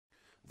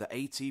The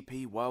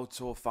ATP World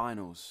Tour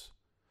Finals.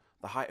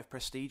 The height of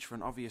prestige for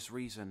an obvious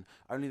reason.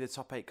 Only the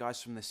top 8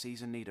 guys from this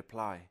season need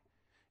apply.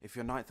 If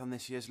you're 9th on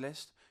this year's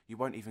list, you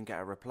won't even get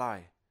a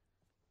reply.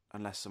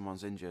 Unless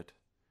someone's injured.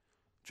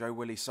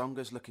 Jo-Wilfried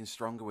Tsonga's looking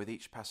stronger with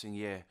each passing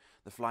year.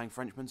 The Flying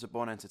Frenchman's a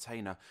born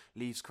entertainer,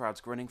 leaves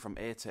crowds grinning from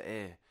ear to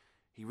ear.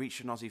 He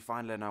reached an Aussie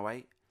final in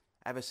 08.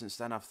 Ever since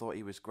then I've thought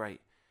he was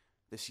great.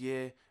 This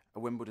year,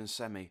 a Wimbledon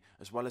semi,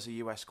 as well as a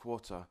US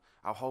quarter.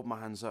 I'll hold my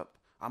hands up.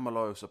 I'm a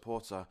loyal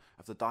supporter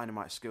of the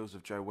dynamite skills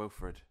of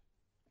Jo-Wilfried.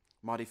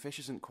 Mardy Fish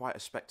isn't quite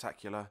as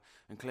spectacular,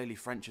 and clearly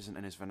French isn't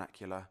in his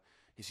vernacular.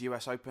 His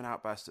US Open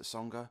outburst at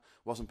Tsonga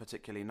wasn't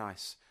particularly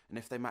nice, and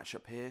if they match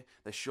up here,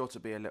 there's sure to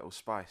be a little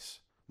spice.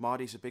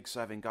 Mardy's a big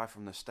serving guy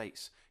from the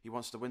States. He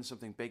wants to win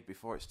something big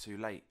before it's too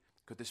late.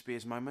 Could this be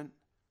his moment?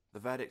 The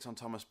verdict on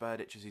Thomas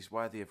Berdych is he's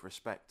worthy of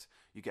respect.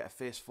 You get a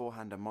fierce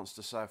forehand and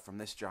monster serve from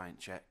this giant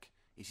Czech.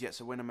 He's yet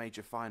to win a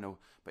major final,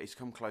 but he's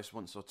come close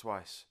once or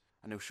twice.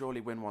 And he'll surely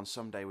win one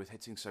someday with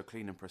hitting so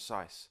clean and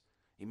precise.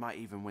 He might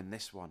even win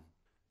this one.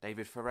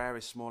 David Ferrer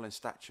is small in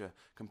stature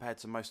compared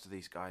to most of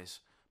these guys,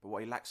 but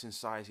what he lacks in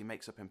size he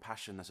makes up in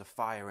passion. There's a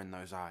fire in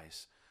those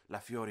eyes. La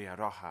Furia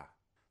Roja.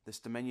 This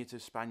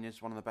diminutive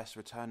Spaniard's one of the best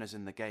returners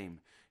in the game.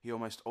 He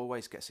almost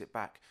always gets it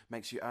back,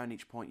 makes you earn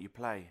each point you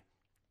play.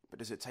 But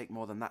does it take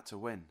more than that to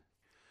win?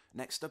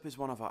 Next up is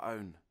one of our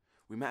own.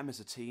 We met him as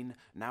a teen,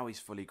 now he's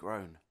fully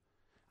grown.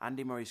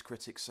 Andy Murray's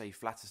critics say he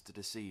flatters to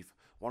deceive,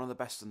 one of the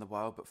best in the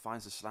world but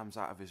finds the slams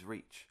out of his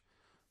reach.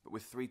 But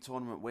with 3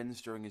 tournament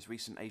wins during his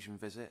recent Asian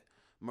visit,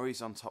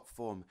 Murray's on top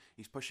form,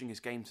 he's pushing his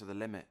game to the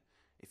limit.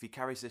 If he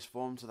carries this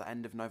form to the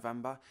end of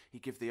November,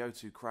 he'd give the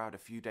O2 crowd a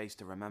few days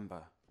to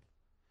remember.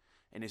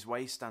 In his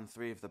way stand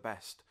 3 of the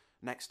best.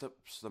 Next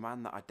up's the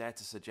man that I dare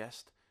to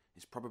suggest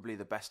is probably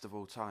the best of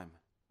all time.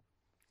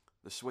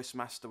 The Swiss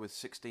master with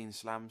 16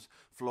 slams,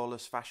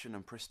 flawless fashion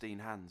and pristine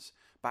hands.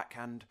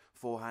 Backhand,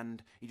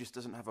 forehand, he just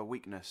doesn't have a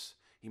weakness.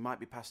 He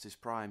might be past his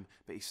prime,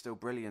 but he's still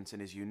brilliant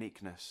in his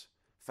uniqueness.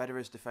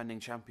 Federer's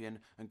defending champion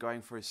and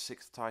going for his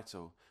 6th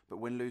title, but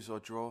win, lose or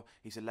draw,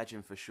 he's a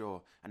legend for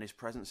sure, and his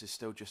presence is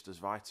still just as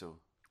vital.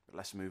 But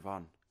let's move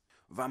on.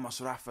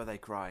 Vamos Rafa, they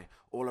cry,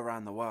 all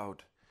around the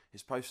world.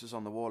 His poster's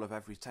on the wall of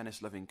every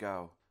tennis-loving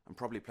girl, and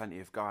probably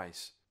plenty of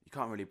guys. You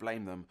can't really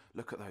blame them,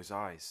 look at those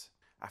eyes.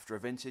 After a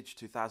vintage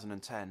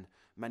 2010,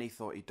 many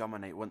thought he'd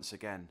dominate once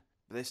again.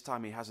 But this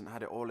time he hasn't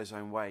had it all his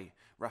own way.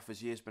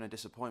 Rafa's year's been a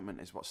disappointment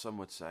is what some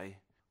would say.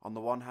 On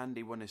the one hand,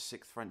 he won his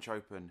 6th French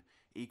Open,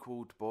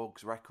 equalled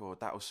Borg's record,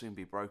 that'll soon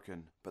be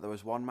broken. But there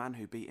was one man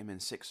who beat him in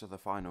 6 of the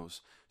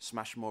finals,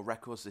 smashed more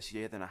records this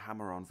year than a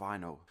hammer on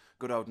vinyl.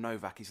 Good old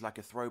Novak, he's like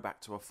a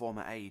throwback to a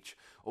former age.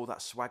 All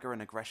that swagger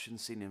and aggression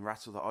seen him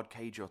rattle the odd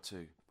cage or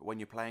two. But when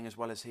you're playing as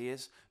well as he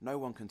is, no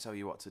one can tell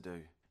you what to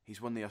do.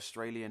 He's won the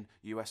Australian,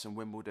 US and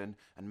Wimbledon,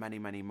 and many,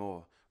 many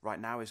more.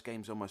 Right now his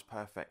game's almost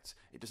perfect.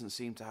 It doesn't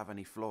seem to have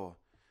any flaw.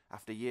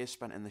 After years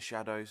spent in the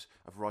shadows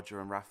of Roger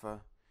and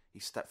Rafa, he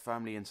stepped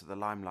firmly into the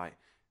limelight.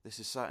 This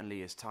is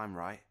certainly his time,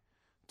 right?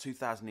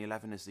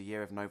 2011 is the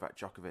year of Novak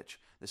Djokovic.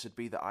 This would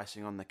be the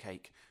icing on the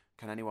cake.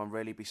 Can anyone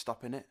really be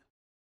stopping it?